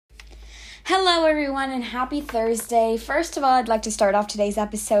Hello everyone and happy Thursday. First of all, I'd like to start off today's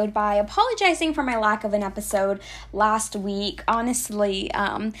episode by apologizing for my lack of an episode last week. Honestly,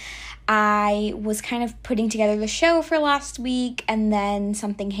 I was kind of putting together the show for last week and then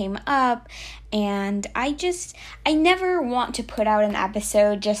something came up and I never want to put out an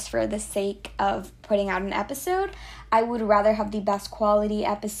episode just for the sake of putting out an episode. I would rather have the best quality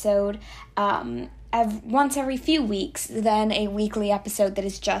episode once every few weeks than a weekly episode that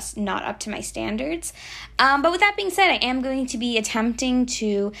is just not up to my standards. But with that being said, I am going to be attempting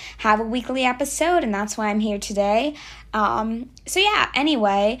to have a weekly episode, and that's why I'm here today.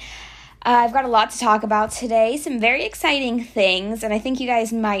 Anyway, I've got a lot to talk about today, some very exciting things, and I think you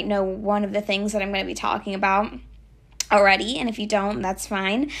guys might know one of the things that I'm going to be talking about already, and if you don't, that's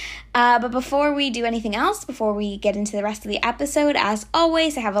fine. But before we do anything else, before we get into the rest of the episode, as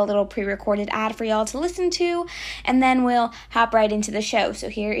always, I have a little pre-recorded ad for y'all to listen to, and then we'll hop right into the show. So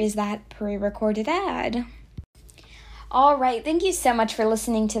here is that pre-recorded ad. Alright, thank you so much for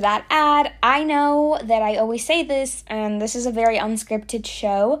listening to that ad. I know that I always say this, and this is a very unscripted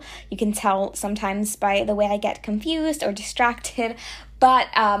show. You can tell sometimes by the way I get confused or distracted, but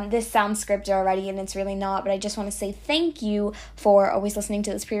this sounds scripted already, and it's really not, but I just want to say thank you for always listening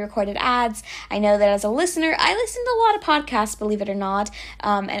to those pre-recorded ads. I know that as a listener, I listen to a lot of podcasts, believe it or not,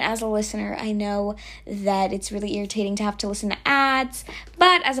 and as a listener, I know that it's really irritating to have to listen to ads,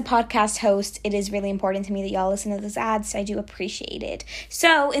 but as a podcast host, it is really important to me that y'all listen to those ads, so I do appreciate it.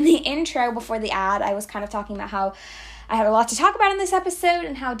 So, in the intro before the ad, I was kind of talking about how I have a lot to talk about in this episode,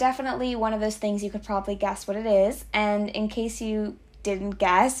 and how definitely one of those things you could probably guess what it is, and in case you didn't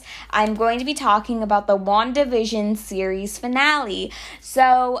guess, I'm going to be talking about the Wandavision series finale.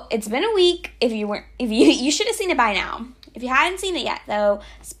 So it's been a week. You should have seen it by now. If you hadn't seen it yet, though,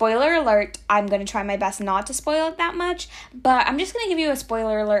 spoiler alert, I'm going to try my best not to spoil it that much, but I'm just going to give you a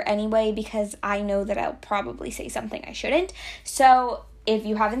spoiler alert anyway, because I know that I'll probably say something I shouldn't. So if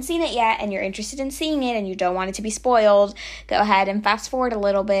you haven't seen it yet and you're interested in seeing it and you don't want it to be spoiled, go ahead and fast forward a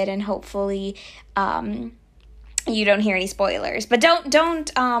little bit and hopefully you don't hear any spoilers. But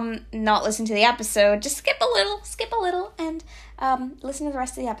don't not listen to the episode. Just skip a little, and listen to the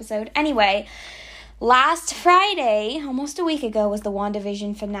rest of the episode. Anyway, last Friday, almost a week ago, was the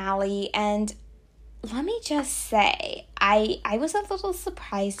WandaVision finale, and let me just say, I was a little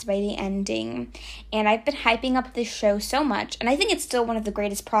surprised by the ending, and I've been hyping up this show so much, and I think it's still one of the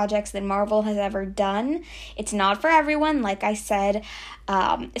greatest projects that Marvel has ever done. It's not for everyone, like I said,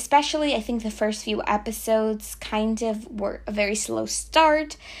 especially I think the first few episodes kind of were a very slow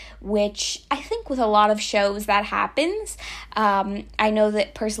start, which I think with a lot of shows that happens. I know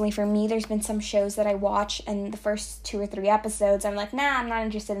that personally for me, there's been some shows that I watch, and the first 2 or 3 episodes, I'm like, nah, I'm not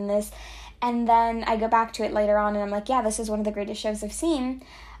interested in this. And then I go back to it later on and I'm like, yeah, this is one of the greatest shows I've seen.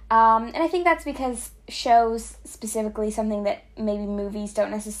 And I think that's because shows, specifically something that maybe movies don't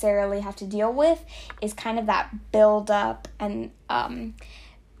necessarily have to deal with, is kind of that build-up and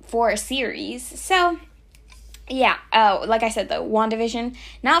for a series. So, yeah, like I said, though, WandaVision,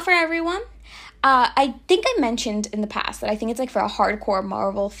 not for everyone. I think I mentioned in the past that I think it's like for a hardcore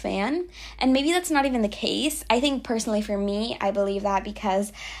Marvel fan, and maybe that's not even the case. I think personally for me, I believe that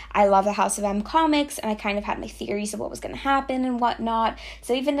because I love the House of M comics, and I kind of had my theories of what was going to happen and whatnot.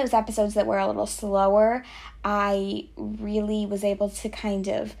 So even those episodes that were a little slower, I really was able to kind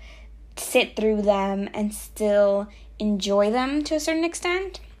of sit through them and still enjoy them to a certain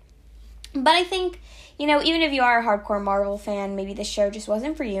extent. But I think, even if you are a hardcore Marvel fan, maybe this show just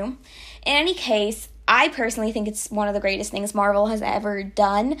wasn't for you. In any case, I personally think it's one of the greatest things Marvel has ever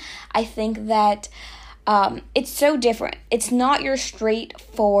done. I think that it's so different. It's not your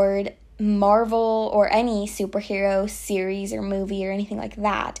straightforward Marvel or any superhero series or movie or anything like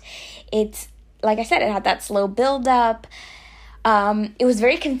that. It's, like I said, it had that slow build-up. It was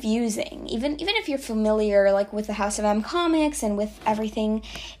very confusing. Even if you're familiar, like, with the House of M comics and with everything,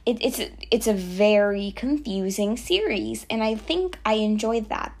 it's a very confusing series, and I think I enjoyed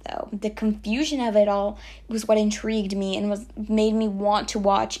that, though. The confusion of it all was what intrigued me and made me want to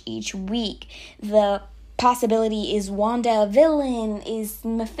watch each week. The possibility, is Wanda a villain? Is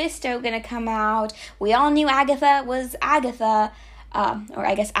Mephisto gonna come out? We all knew Agatha was Agatha, or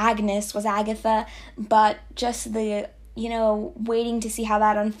I guess Agnes was Agatha, but just the waiting to see how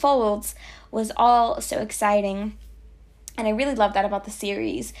that unfolds was all so exciting. And I really love that about the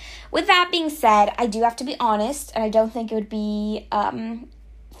series. With that being said, I do have to be honest, and I don't think it would be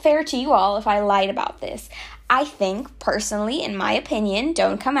fair to you all if I lied about this. I think, personally, in my opinion,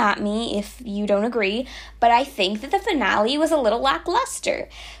 don't come at me if you don't agree, but I think that the finale was a little lackluster.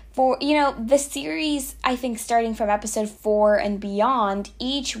 for, the series, I think starting from episode 4 and beyond,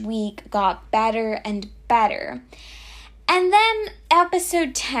 each week got better and better. And then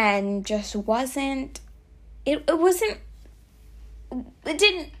episode 10 just it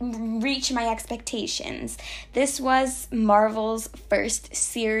didn't reach my expectations. This was Marvel's first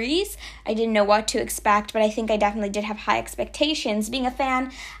series. I didn't know what to expect, but I think I definitely did have high expectations, being a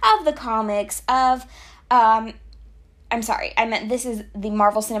fan of the comics, this is the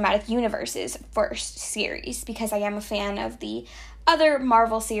Marvel Cinematic Universe's first series, because I am a fan of the other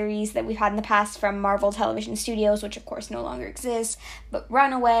Marvel series that we've had in the past from Marvel Television Studios, which of course no longer exists, but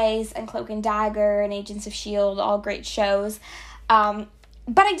Runaways and Cloak and Dagger and Agents of S.H.I.E.L.D., all great shows.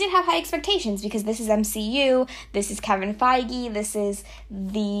 But I did have high expectations because this is MCU, this is Kevin Feige, this is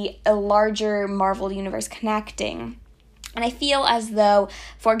the larger Marvel universe connecting. And I feel as though,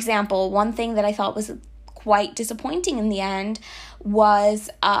 for example, one thing that I thought was quite disappointing in the end was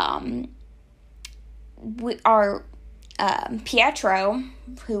Pietro,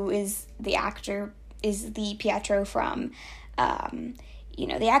 who is the actor, is the Pietro from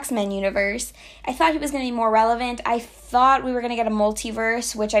the X-Men universe. I thought he was going to be more relevant. I thought we were going to get a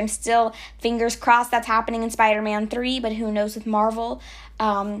multiverse, which I'm still fingers crossed that's happening in Spider-Man 3, but who knows with Marvel.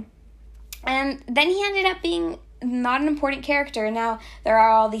 And then he ended up being not an important character. Now, there are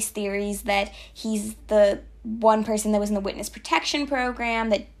all these theories that he's the one person that was in the witness protection program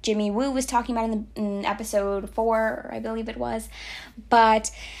that Jimmy Woo was talking about in episode 4, I believe it was. But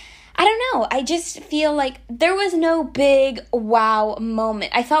I don't know. I just feel like there was no big wow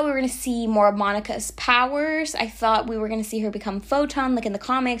moment. I thought we were going to see more of Monica's powers. I thought we were going to see her become Photon, like in the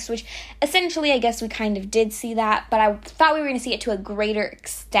comics, which essentially I guess we kind of did see that, but I thought we were going to see it to a greater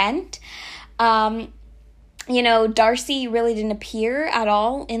extent. Darcy really didn't appear at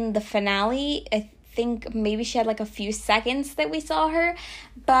all in the finale. I think maybe she had like a few seconds that we saw her,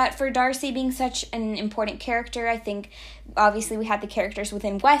 but for Darcy being such an important character, I think obviously we had the characters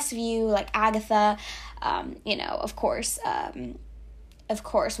within Westview like Agatha, of course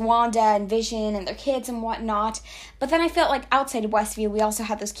Wanda and Vision and their kids and whatnot, but then I felt like outside of Westview we also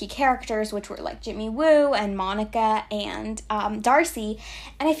had those key characters which were like Jimmy Woo and Monica and Darcy,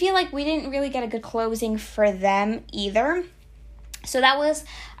 and I feel like we didn't really get a good closing for them either. So that was,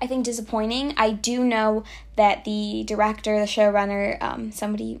 I think, disappointing. I do know that the director, the showrunner,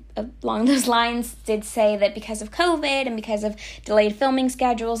 somebody along those lines did say that because of COVID and because of delayed filming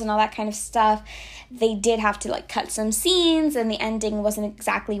schedules and all that kind of stuff, they did have to cut some scenes and the ending wasn't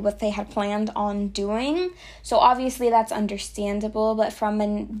exactly what they had planned on doing. So obviously that's understandable, but from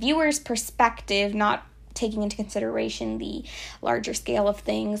a viewer's perspective, not taking into consideration the larger scale of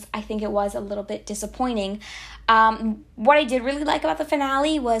things, I think it was a little bit disappointing. What I did really like about the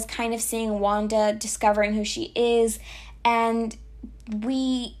finale was kind of seeing Wanda discovering who she is, and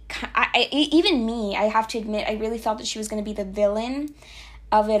I have to admit, I really felt that she was going to be the villain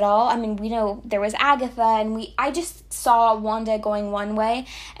of it all. I mean, we know there was Agatha, and I just saw Wanda going one way,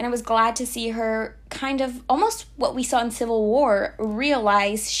 and I was glad to see her kind of, almost what we saw in Civil War,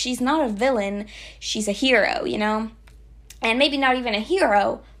 realize she's not a villain, she's a hero, And maybe not even a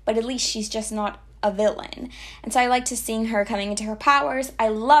hero, but at least she's just not a villain. And so I like to seeing her coming into her powers. I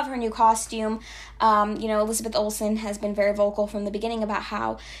love her new costume. Elizabeth Olsen has been very vocal from the beginning about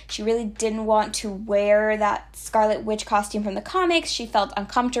how she really didn't want to wear that Scarlet Witch costume from the comics. She felt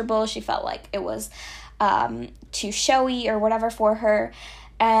uncomfortable. She felt like it was too showy or whatever for her.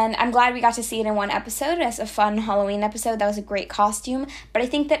 And I'm glad we got to see it in one episode as a fun Halloween episode. That was a great costume. But I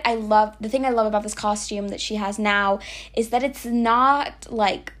think that the thing I love about this costume that she has now is that it's not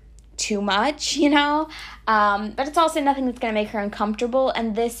too much, but it's also nothing that's going to make her uncomfortable.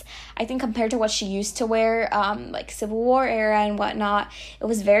 And this, I think, compared to what she used to wear, Civil War era and whatnot, it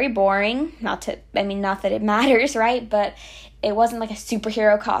was very boring. Not that it matters, right? But it wasn't a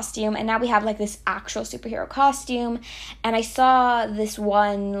superhero costume. And now we have this actual superhero costume. And I saw this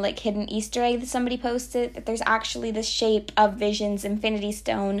one hidden Easter egg that somebody posted, that there's actually the shape of Vision's Infinity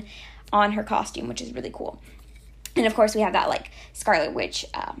Stone on her costume, which is really cool. And of course we have that Scarlet Witch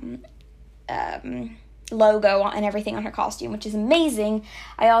logo and everything on her costume, which is amazing.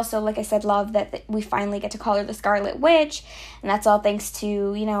 I also, like I said, love that we finally get to call her the Scarlet Witch, and that's all thanks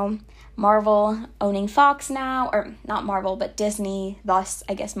to, Marvel owning Fox now, or not Marvel, but Disney, thus,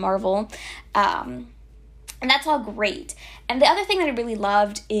 I guess, Marvel. And that's all great. And the other thing that I really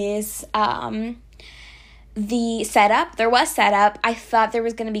loved is the setup. There was setup. I thought there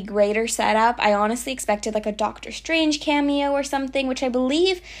was going to be greater setup. I honestly expected a Doctor Strange cameo or something, which I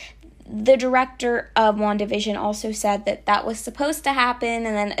believe the director of Wandavision also said that was supposed to happen,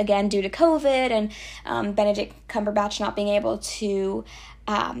 and then again due to COVID and Benedict Cumberbatch not being able to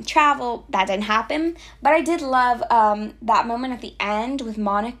travel. That didn't happen. But I did love that moment at the end with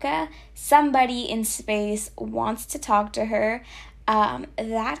Monica. Somebody in space wants to talk to her.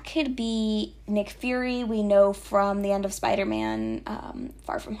 That could be Nick Fury. We know from the end of Spider-Man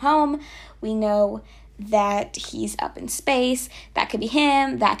Far From Home. We know that he's up in space. That could be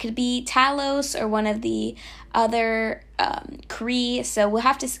him. That could be Talos or one of the other Kree. So we'll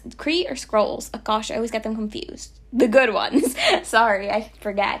have to... Kree or Skrulls? Oh, gosh, I always get them confused. The good ones. Sorry, I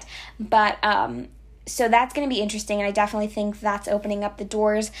forget. But... so that's going to be interesting, and I definitely think that's opening up the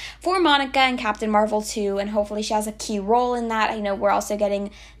doors for Monica and Captain Marvel too, and hopefully she has a key role in that. I know we're also getting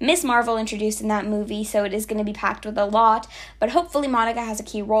Miss Marvel introduced in that movie, so it is going to be packed with a lot, but hopefully Monica has a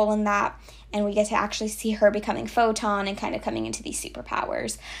key role in that, and we get to actually see her becoming Photon and kind of coming into these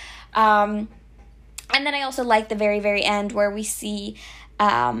superpowers. And then I also like the very, very end where we see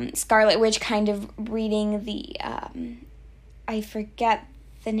Scarlet Witch kind of reading the, I forget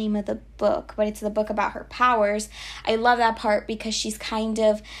the name of the book, but it's the book about her powers. I love that part because she's kind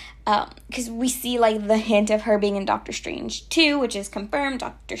of, because we see like the hint of her being in Doctor Strange 2, which is confirmed,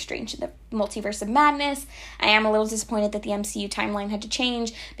 Doctor Strange the Multiverse of Madness. I am a little disappointed that the MCU timeline had to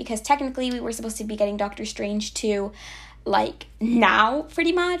change, because technically we were supposed to be getting Doctor Strange 2 like now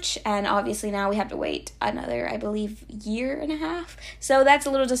pretty much, and obviously now we have to wait another, I believe, year and a half, so that's a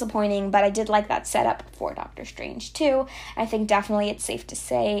little disappointing, but I did like that setup for Doctor Strange 2. I think definitely it's safe to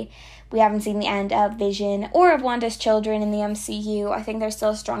say we haven't seen the end of Vision or of Wanda's children in the MCU. I think there's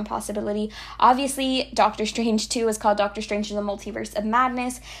still a strong possibility. Obviously, Doctor Strange 2 is called Doctor Strange in the Multiverse of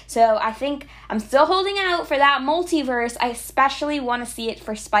Madness, so I think I'm still holding out for that multiverse. I especially want to see it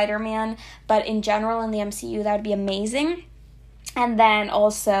for Spider-Man, but in general in the MCU, that would be amazing. And then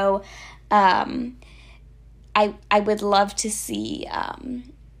also, I would love to see...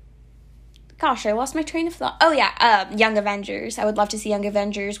 Gosh, I lost my train of thought. Oh, yeah, Young Avengers. I would love to see Young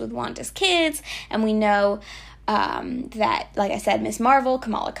Avengers with Wanda's kids. And we know that, like I said, Miss Marvel,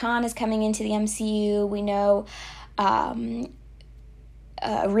 Kamala Khan is coming into the MCU. We know Riri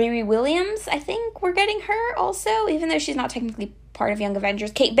Williams, I think we're getting her also, even though she's not technically part of Young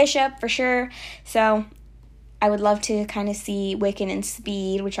Avengers. Kate Bishop, for sure. So I would love to kind of see Wiccan and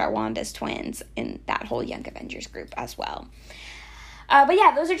Speed, which are Wanda's twins, in that whole Young Avengers group as well. But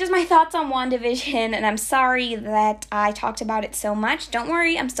yeah, those are just my thoughts on WandaVision, and I'm sorry that I talked about it so much. Don't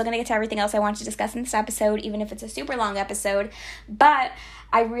worry, I'm still going to get to everything else I want to discuss in this episode, even if it's a super long episode. But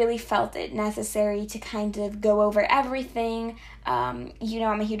I really felt it necessary to kind of go over everything. I'm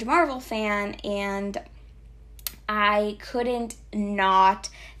a huge Marvel fan, and I couldn't not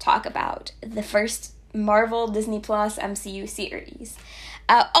talk about the first Marvel Disney Plus MCU series.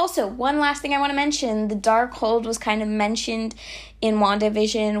 Also, one last thing I want to mention, the Darkhold was kind of mentioned in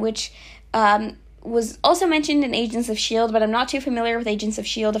WandaVision, which was also mentioned in Agents of S.H.I.E.L.D., but I'm not too familiar with Agents of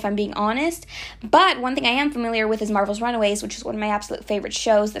S.H.I.E.L.D., if I'm being honest. But one thing I am familiar with is Marvel's Runaways, which is one of my absolute favorite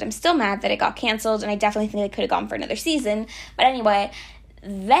shows that I'm still mad that it got canceled, and I definitely think they could have gone for another season. But anyway,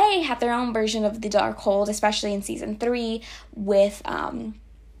 they had their own version of the Darkhold, especially in Season 3, with...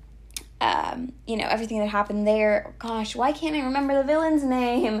 everything that happened there. Gosh, why can't I remember the villain's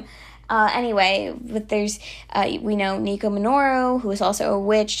name? Anyway, but there's, we know Nico Minoru, who is also a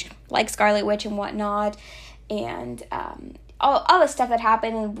witch, like Scarlet Witch and whatnot, and all the stuff that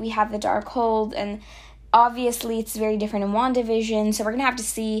happened, and we have the Darkhold, and obviously it's very different in WandaVision, so we're gonna have to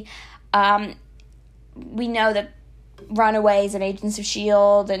see. We know that Runaways and Agents of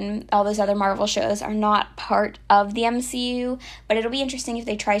S.H.I.E.L.D. and all those other Marvel shows are not part of the MCU, but it'll be interesting if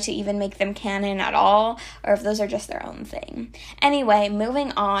they try to even make them canon at all, or if those are just their own thing. Anyway,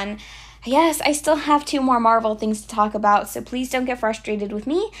 moving on. Yes, I still have 2 more Marvel things to talk about, so please don't get frustrated with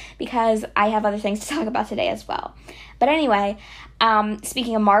me, because I have other things to talk about today as well. But anyway,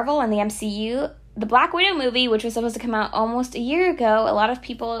 speaking of Marvel and the MCU, the Black Widow movie, which was supposed to come out almost a year ago, a lot of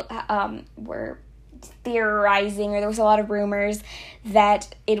people were theorizing, or there was a lot of rumors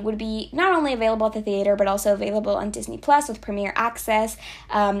that it would be not only available at the theater but also available on Disney Plus with Premiere Access.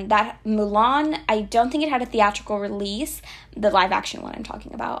 That Mulan, I don't think it had a theatrical release, the live action one I'm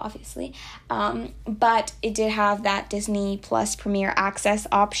talking about, obviously, but it did have that Disney Plus Premiere Access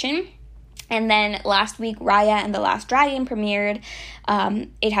option. And then last week, Raya and the Last Dragon premiered.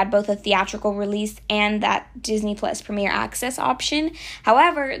 It had both a theatrical release and that Disney Plus Premiere Access option.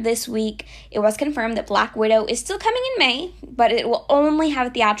 However, this week, it was confirmed that Black Widow is still coming in May, but it will only have a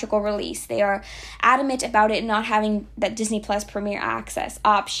theatrical release. They are adamant about it not having that Disney Plus Premiere Access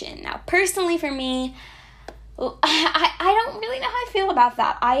option. Now, personally for me, I don't really know how I feel about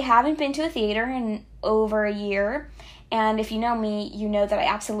that. I haven't been to a theater in over a year. And if you know me, you know that I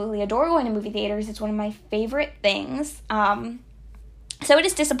absolutely adore going to movie theaters. It's one of my favorite things. So it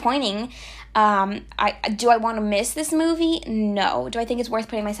is disappointing. Do I want to miss this movie? No. Do I think it's worth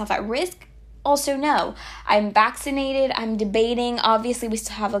putting myself at risk? Also, no. I'm vaccinated. I'm debating. Obviously, we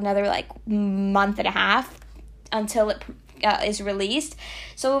still have another, month and a half until it is released.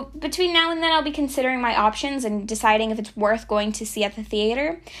 So between now and then, I'll be considering my options and deciding if it's worth going to see at the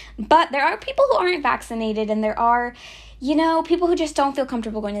theater. But there are people who aren't vaccinated, and there are, people who just don't feel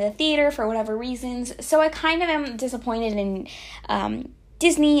comfortable going to the theater for whatever reasons. So I kind of am disappointed in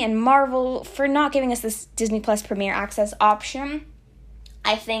Disney and Marvel for not giving us this Disney Plus Premier Access option.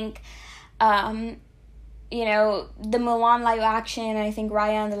 I think, the Mulan live action, I think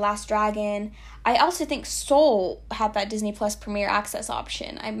Raya and the Last Dragon. I also think Soul had that Disney Plus Premier Access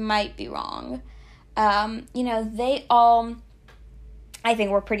option. I might be wrong. They all, I think,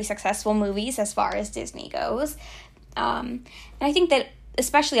 were pretty successful movies as far as Disney goes. And I think that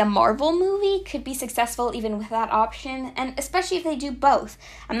especially a Marvel movie could be successful even with that option, and especially if they do both.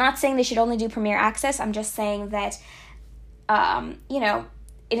 I'm not saying they should only do Premier Access. I'm just saying that,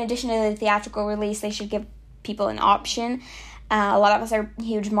 in addition to the theatrical release, they should give people an option. A lot of us are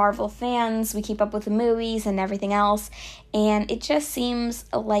huge Marvel fans. We keep up with the movies and everything else. And it just seems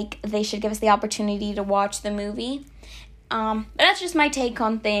like they should give us the opportunity to watch the movie. But that's just my take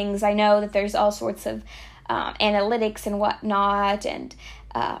on things. I know that there's all sorts of analytics and whatnot, and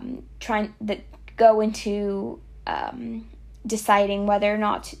trying that go into deciding whether or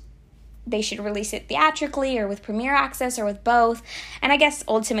not they should release it theatrically or with Premier Access or with both. And I guess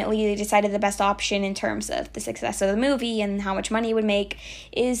ultimately they decided the best option in terms of the success of the movie and how much money it would make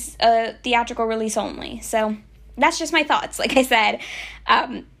is a theatrical release only. So that's just my thoughts. Like I said,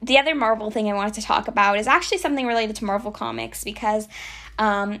 the other Marvel thing I wanted to talk about is actually something related to Marvel Comics, because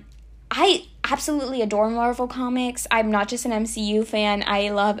I absolutely adore Marvel Comics. I'm not just an MCU fan. I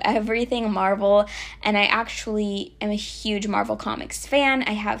love everything Marvel, and I actually am a huge Marvel Comics fan.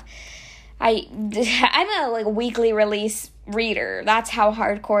 I'm a weekly release reader. That's how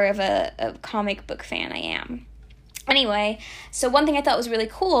hardcore of a comic book fan I am. Anyway, so one thing I thought was really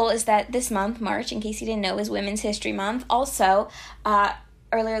cool is that this month, March, in case you didn't know, is Women's History Month. Also,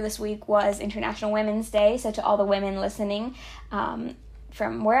 earlier this week was International Women's Day, so to all the women listening,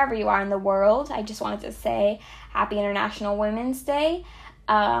 from wherever you are in the world, I just wanted to say Happy International Women's Day.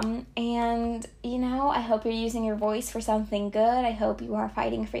 And, I hope you're using your voice for something good. I hope you are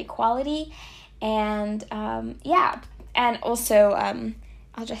fighting for equality. And, and also,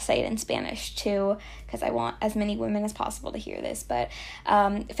 I'll just say it in Spanish too, because I want as many women as possible to hear this. But,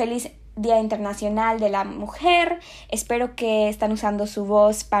 Feliz Día Internacional de la Mujer. Espero que están usando su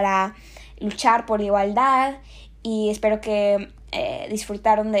voz para luchar por igualdad, y espero que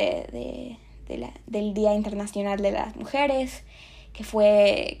disfrutaron del Día Internacional de las Mujeres, que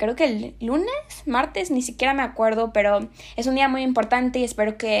fue, creo que el lunes, martes, ni siquiera me acuerdo, pero es un día muy importante y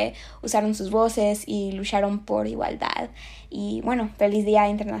espero que usaron sus voces y lucharon por igualdad. Y bueno, feliz Día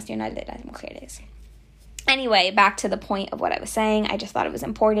Internacional de las Mujeres. Anyway, back to the point of what I was saying. I just thought it was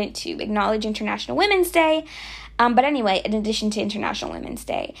important to acknowledge International Women's Day. But anyway, in addition to International Women's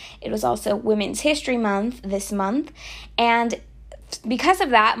Day, it was also Women's History Month this month. And because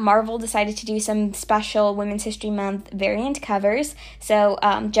of that, Marvel decided to do some special Women's History Month variant covers. So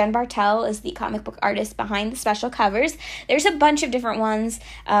Jen Bartel is the comic book artist behind the special covers. There's a bunch of different ones,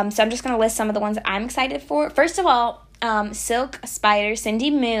 so I'm just going to list some of the ones that I'm excited for. First of all, Silk Spider,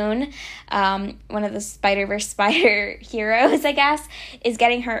 Cindy Moon, one of the Spider-Verse spider heroes, I guess, is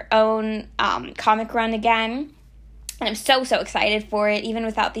getting her own comic run again. And I'm so excited for it. Even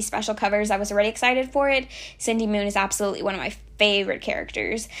without these special covers, I was already excited for it. Cindy Moon is absolutely one of my favorite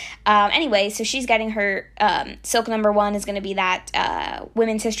characters. Anyway, so she's getting her Silk #1 is going to be that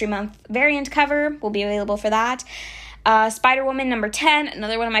Women's History Month variant cover. Will be available for that. Spider-Woman #10,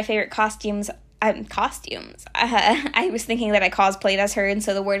 another one of my favorite costumes. I was thinking that I cosplayed as her, and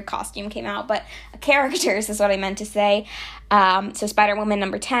so the word costume came out, but characters is what I meant to say. So Spider-Woman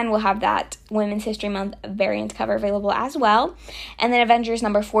 #10 will have that Women's History Month variant cover available as well. And then Avengers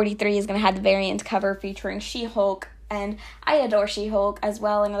 #43 is going to have the variant cover featuring She-Hulk, and I adore She-Hulk as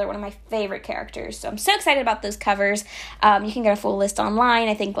well, another one of my favorite characters. So I'm so excited about those covers. You can get a full list online,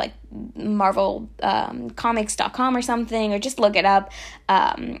 I think like marvelcomics.com or something, or just look it up.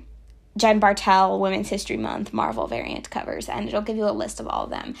 Jen Bartel, Women's History Month, Marvel variant covers, and it'll give you a list of all of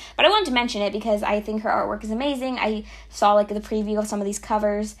them. But I wanted to mention it because I think her artwork is amazing. I saw the preview of some of these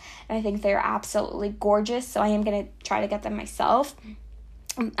covers, and I think they're absolutely gorgeous, so I am going to try to get them myself.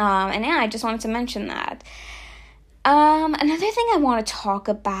 And yeah, I just wanted to mention that. Another thing I want to talk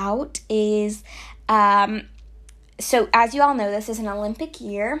about is, so as you all know, this is an Olympic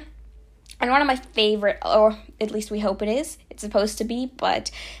year. And one of my favorite, or at least we hope it is, it's supposed to be,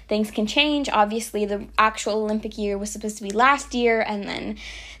 but things can change. Obviously, the actual Olympic year was supposed to be last year, and then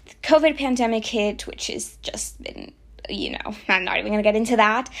the COVID pandemic hit, which has just been, I'm not even going to get into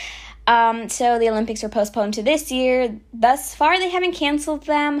that. So the Olympics are postponed to this year. Thus far, they haven't canceled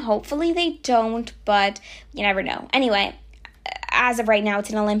them. Hopefully they don't, but you never know. Anyway, as of right now,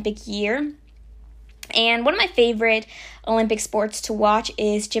 it's an Olympic year. And one of my favorite Olympic sports to watch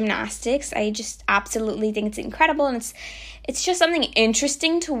is gymnastics. I just absolutely think it's incredible, and it's just something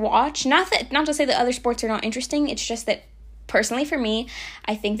interesting to watch. Not to say that other sports are not interesting. It's just that personally for me,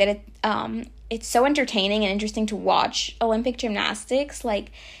 I think that it's so entertaining and interesting to watch Olympic gymnastics.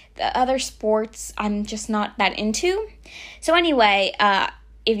 Like the other sports, I'm just not that into. So anyway,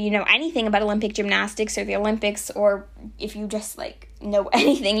 if you know anything about Olympic gymnastics or the Olympics, or if you just know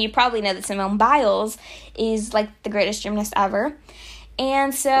anything, you probably know that Simone Biles is the greatest gymnast ever.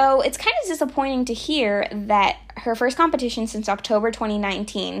 And so it's kind of disappointing to hear that her first competition since October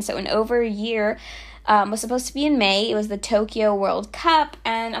 2019, so in over a year, was supposed to be in May. It was the Tokyo World Cup,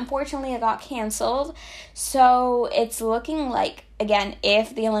 and unfortunately it got canceled. So it's looking like, again,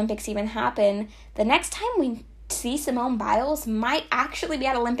 if the Olympics even happen, the next time we see Simone Biles might actually be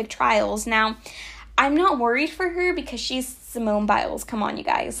at Olympic trials. Now, I'm not worried for her because she's Simone Biles. Come on, you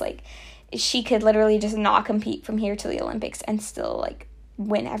guys. She could literally just not compete from here to the Olympics and still,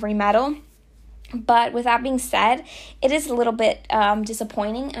 win every medal. But with that being said, it is a little bit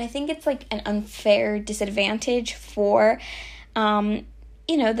disappointing. And I think it's, an unfair disadvantage for,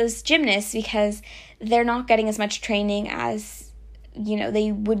 those gymnasts, because they're not getting as much training as,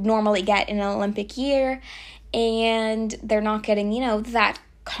 they would normally get in an Olympic year. And they're not getting, that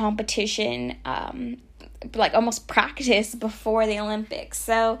competition, almost practice before the Olympics.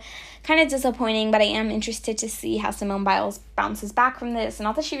 So kind of disappointing, but I am interested to see how Simone Biles bounces back from this.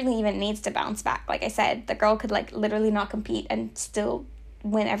 Not that she really even needs to bounce back. Like I said, the girl could literally not compete and still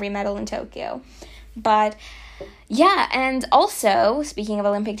win every medal in Tokyo. But yeah, and also, speaking of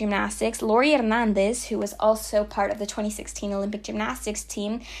Olympic gymnastics, Laurie Hernández, who was also part of the 2016 Olympic gymnastics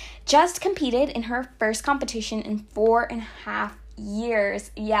team, just competed in her first competition in 4.5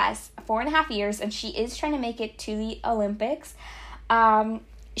 years. Yes, 4.5 years, and she is trying to make it to the Olympics.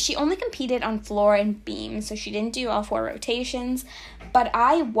 She only competed on floor and beam, so she didn't do all 4 rotations, but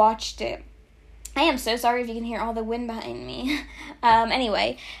I watched it. I am so sorry if you can hear all the wind behind me.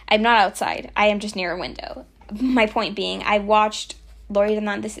 Anyway, I'm not outside. I am just near a window. My point being, I watched Laurie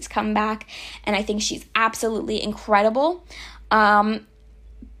Hernández's comeback, and I think she's absolutely incredible.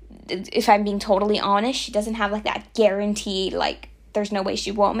 If I'm being totally honest, she doesn't have that guarantee, there's no way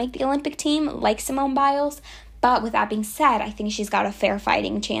she won't make the Olympic team like Simone Biles. But with that being said, I think she's got a fair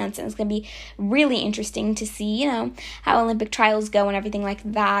fighting chance, and it's going to be really interesting to see, how Olympic trials go and everything like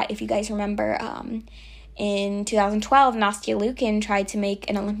that. If you guys remember, in 2012, Nastia Liukin tried to make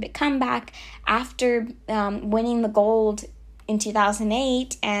an Olympic comeback after winning the gold in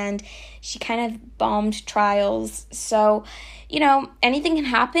 2008, and she kind of bombed trials. So, anything can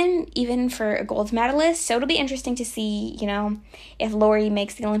happen, even for a gold medalist. So it'll be interesting to see, if Laurie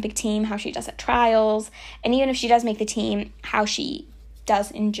makes the Olympic team, how she does at trials. And even if she does make the team, how she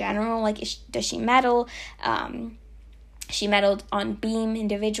does in general. Does she medal? She medaled on beam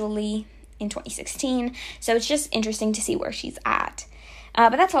individually in 2016. So it's just interesting to see where she's at.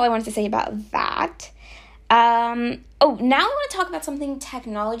 But that's all I wanted to say about that. Now I want to talk about something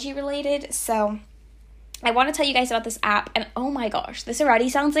technology related. So I want to tell you guys about this app, and oh my gosh, this already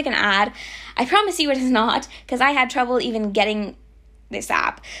sounds like an ad. I promise you it is not, because I had trouble even getting this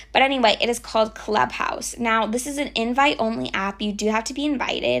app. But anyway, it is called Clubhouse. Now, this is an invite-only app. You do have to be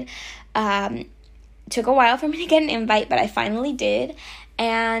invited. Took a while for me to get an invite, but I finally did.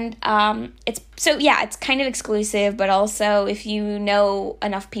 And it's kind of exclusive, but also if you know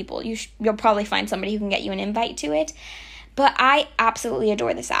enough people, you'll probably find somebody who can get you an invite to it. But I absolutely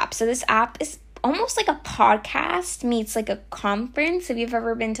adore this app. So this app is almost like a podcast meets a conference. If you've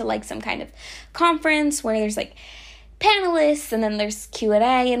ever been to some kind of conference where there's panelists and then there's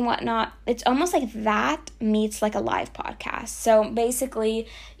Q&A and whatnot, it's almost like that meets a live podcast. So basically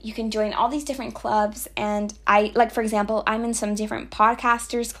you can join all these different clubs, and for example, I'm in some different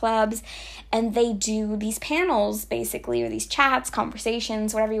podcasters clubs, and they do these panels basically, or these chats,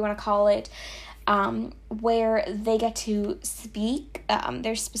 conversations, whatever you want to call it, where they get to speak.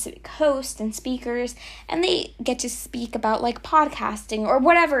 There's specific hosts and speakers, and they get to speak about podcasting or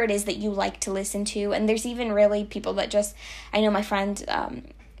whatever it is that you like to listen to. And there's even really people that I know my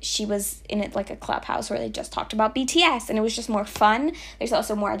friend, she was in it a Clubhouse where they just talked about BTS, and it was just more fun. There's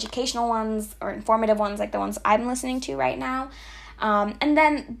also more educational ones or informative ones, like the ones I'm listening to right now. And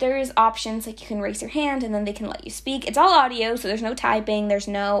then there's options like you can raise your hand and then they can let you speak. It's all audio, so there's no typing, there's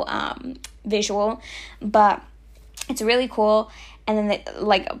no visual, but it's really cool. And then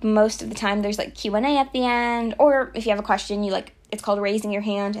like most of the time there's like Q&A at the end, or if you have a question, it's called raising your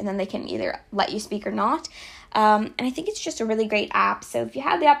hand, and then they can either let you speak or not. And I think it's just a really great app. So if you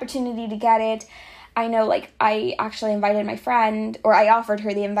have the opportunity to get it, I know, like, I actually invited my friend, or I offered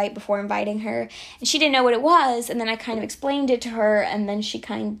her the invite before inviting her, and she didn't know what it was, and then I kind of explained it to her, and then she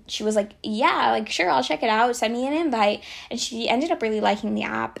was like, yeah, like, sure, I'll check it out, send me an invite, and she ended up really liking the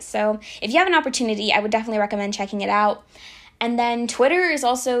app. So if you have an opportunity, I would definitely recommend checking it out. And then Twitter is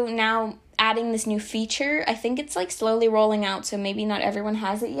also now adding this new feature. I think it's, like, slowly rolling out, so maybe not everyone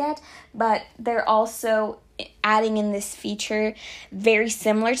has it yet, but they're also adding in this feature very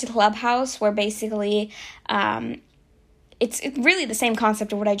similar to Clubhouse, where basically it's really the same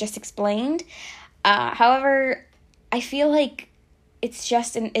concept of what I just explained. However, I feel like it's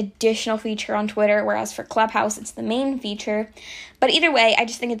just an additional feature on Twitter, whereas for Clubhouse, it's the main feature. But either way, I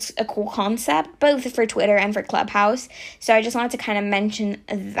just think it's a cool concept, both for Twitter and for Clubhouse. So I just wanted to kind of mention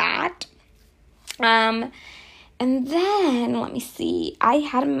that. And then, let me see, I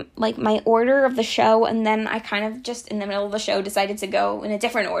had, like, my order of the show, and then I kind of just, in the middle of the show, decided to go in a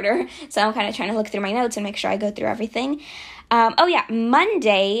different order. So I'm kind of trying to look through my notes and make sure I go through everything.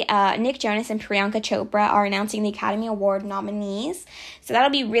 Monday, Nick Jonas and Priyanka Chopra are announcing the Academy Award nominees. So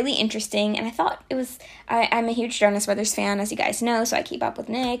that'll be really interesting. And I thought it was, I'm a huge Jonas Brothers fan, as you guys know, so I keep up with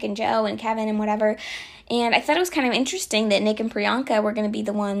Nick and Joe and Kevin and whatever. And I thought it was kind of interesting that Nick and Priyanka were going to be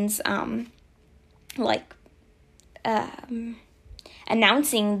the ones,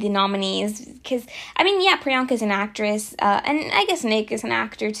 announcing the nominees, because, I mean, yeah, Priyanka's an actress, and I guess Nick is an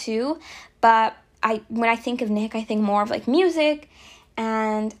actor too, but when I think of Nick, I think more of, like, music,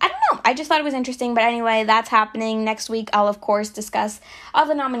 and I don't know, I just thought it was interesting. But anyway, that's happening next week. I'll, of course, discuss all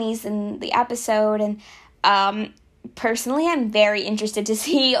the nominees in the episode, and personally, I'm very interested to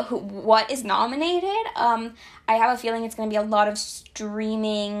see what is nominated. I have a feeling it's going to be a lot of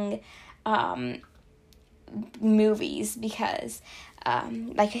streaming movies, because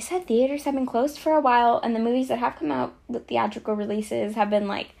like I said, theaters have been closed for a while, and the movies that have come out with theatrical releases have been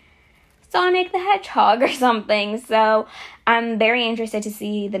like Sonic the Hedgehog or something. So I'm very interested to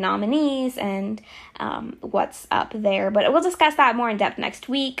see the nominees and what's up there, but we'll discuss that more in depth next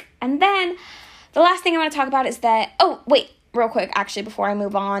week. And then the last thing I want to talk about is that, real quick, actually, before I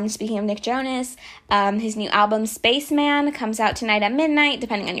move on, speaking of Nick Jonas, his new album, Spaceman, comes out tonight at midnight,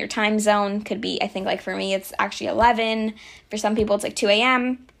 depending on your time zone. Could be, I think, like, for me, it's actually 11. For some people, it's, like, 2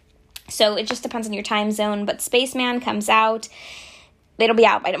 a.m. So it just depends on your time zone. But Spaceman comes out. It'll be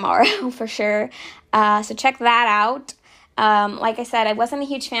out by tomorrow, for sure. So check that out. Like I said, I wasn't a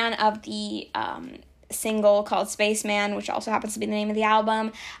huge fan of the single called Spaceman, which also happens to be the name of the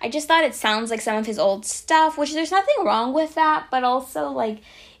album. I just thought it sounds like some of his old stuff, which there's nothing wrong with that, but also, like,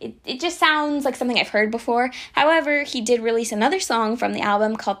 it just sounds like something I've heard before. However, he did release another song from the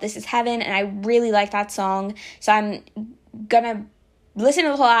album called This Is Heaven, and I really like that song, so I'm gonna listen to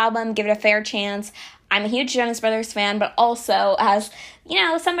the whole album, give it a fair chance. I'm a huge Jonas Brothers fan, but also, as, you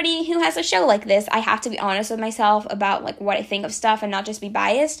know, somebody who has a show like this, I have to be honest with myself about, like, what I think of stuff and not just be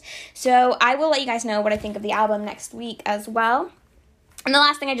biased. So I will let you guys know what I think of the album next week as well. And the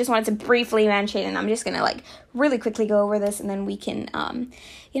last thing I just wanted to briefly mention, and I'm just going to, like, really quickly go over this, and then we can,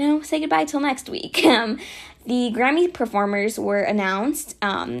 say goodbye till next week. The Grammy performers were announced.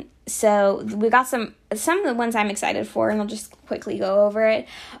 So we got some of the ones I'm excited for, and I'll just quickly go over it,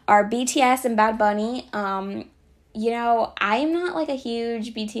 are BTS and Bad Bunny. I'm not, like, a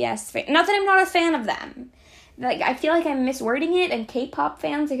huge BTS fan. Not that I'm not a fan of them. Like, I feel like I'm miswording it, and K-pop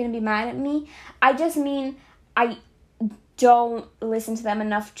fans are going to be mad at me. I just mean, I don't listen to them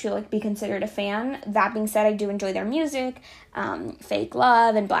enough to, like, be considered a fan. That being said, I do enjoy their music, Fake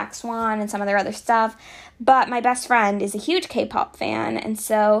Love and Black Swan and some of their other stuff. But my best friend is a huge K-pop fan, and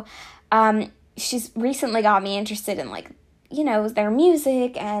so she's recently got me interested in, like, their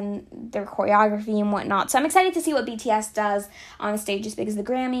music and their choreography and whatnot. So I'm excited to see what BTS does on the stage just because of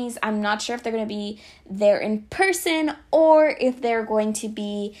the Grammys. I'm not sure if they're going to be there in person or if they're going to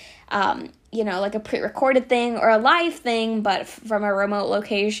be, like a pre-recorded thing or a live thing, but from a remote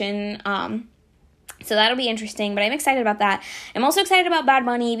location. So that'll be interesting, but I'm excited about that. I'm also excited about Bad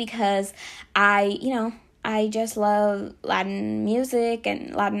Bunny because I just love Latin music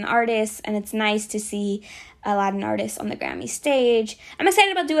and Latin artists, and it's nice to see a Latin artist on the Grammy stage. I'm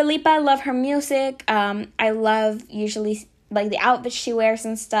excited about Dua Lipa. I love her music. I love usually, like, the outfits she wears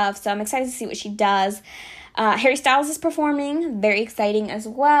and stuff, so I'm excited to see what she does. Harry Styles is performing, very exciting as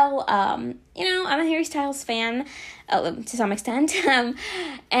well. You know, I'm a Harry Styles fan to some extent,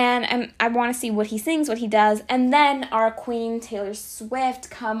 and I want to see what he sings, what he does. And then our queen, Taylor Swift,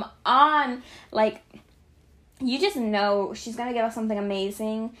 come on, like, you just know she's going to give us something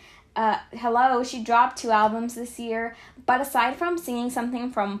amazing. Hello, she dropped 2 albums this year, but aside from singing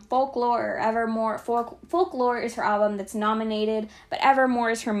something from Folklore or Evermore, Folklore is her album that's nominated, but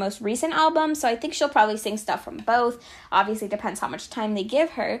Evermore is her most recent album, so I think she'll probably sing stuff from both. Obviously, depends how much time they give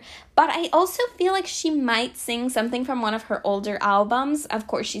her, but I also feel like she might sing something from one of her older albums. Of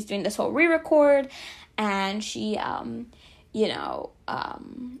course, she's doing this whole re-record, and she,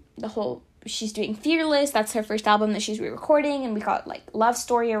 she's doing Fearless. That's her first album that she's re-recording, and we got like Love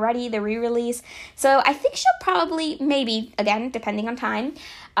Story already, the re-release. So I think she'll probably, maybe, again, depending on time,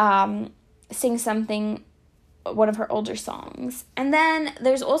 sing something, one of her older songs. And then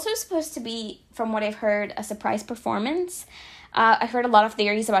there's also supposed to be, from what I've heard, a surprise performance. I heard a lot of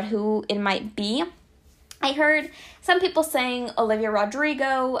theories about who it might be. I heard some people saying Olivia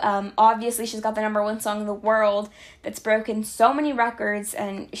Rodrigo. Obviously, she's got the #1 song in the world that's broken so many records,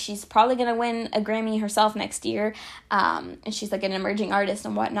 and she's probably going to win a Grammy herself next year. And she's like an emerging artist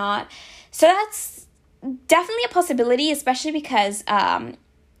and whatnot. So that's definitely a possibility, especially because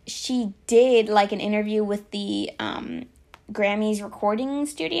she did like an interview with the Grammys recording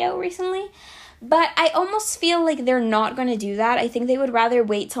studio recently. But I almost feel like they're not going to do that. I think they would rather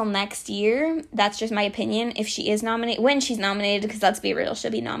wait till next year. That's just my opinion. If she is nominated, when she's nominated, because let's be real, she'll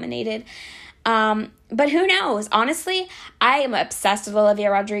be nominated. But who knows? Honestly, I am obsessed with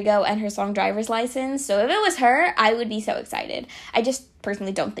Olivia Rodrigo and her song Driver's License. So if it was her, I would be so excited. I just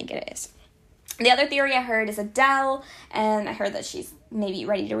personally don't think it is. The other theory I heard is Adele, and I heard that she's maybe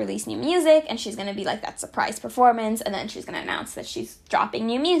ready to release new music, and she's going to be like that surprise performance, and then she's going to announce that she's dropping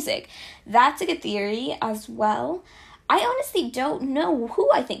new music. That's a good theory as well. I honestly don't know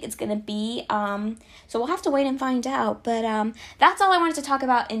who I think it's going to be, so we'll have to wait and find out. But that's all I wanted to talk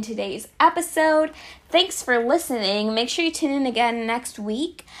about in today's episode. Thanks for listening. Make sure you tune in again next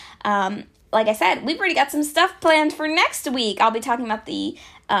week. Like I said, we've already got some stuff planned for next week. I'll be talking about the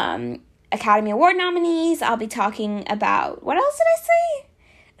Academy Award nominees. I'll be talking about, what else did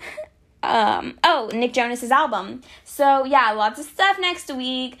I say? Nick Jonas's album. So yeah, lots of stuff next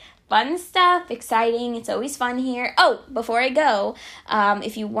week. Fun stuff, exciting. It's always fun here. Oh, before I go,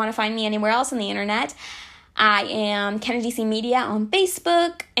 if you want to find me anywhere else on the internet, I am Kennedy C Media on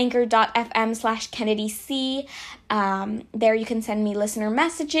Facebook, anchor.fm/KennedyC. There you can send me listener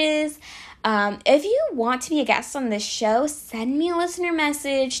messages. If you want to be a guest on this show, send me a listener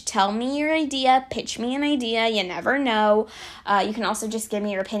message, tell me your idea, pitch me an idea, you never know. You can also just give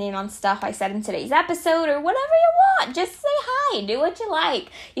me your opinion on stuff I said in today's episode, or whatever you want. Just say hi, do what you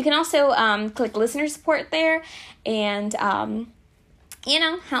like. You can also click listener support there, and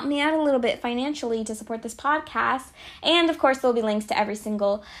help me out a little bit financially to support this podcast. And of course, there'll be links to every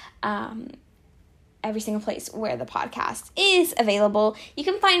single place where the podcast is available. You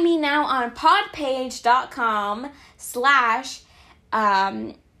can find me now on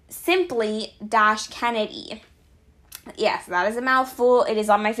podpage.com/simply-Kennedy. Yes, that is a mouthful. It is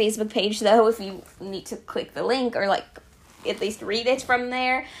on my Facebook page, though, if you need to click the link or, at least read it from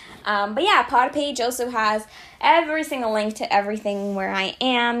there. But yeah, Podpage also has every single link to everything where I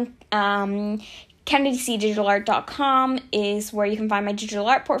am. KennedyCDigitalArt.com is where you can find my digital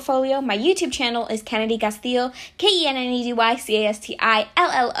art portfolio. My YouTube channel is Kennedy Castillo,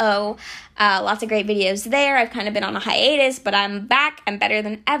 KennedyCastillo. Lots of great videos there. I've kind of been on a hiatus, but I'm back. I'm better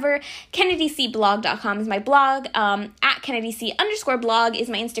than ever. KennedyCblog.com is my blog. At KennedyC_blog is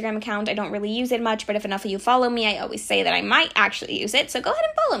my Instagram account. I don't really use it much, but if enough of you follow me, I always say that I might actually use it, so go ahead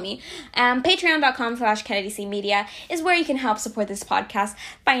and follow me. Patreon.com/KennedyCmedia is where you can help support this podcast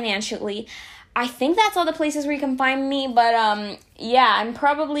financially. I think that's all the places where you can find me, but yeah, I'm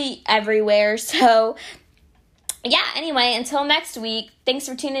probably everywhere, so yeah, anyway, until next week, thanks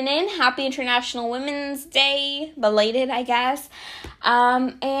for tuning in. Happy International Women's Day, belated, I guess,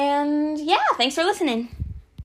 and yeah, thanks for listening.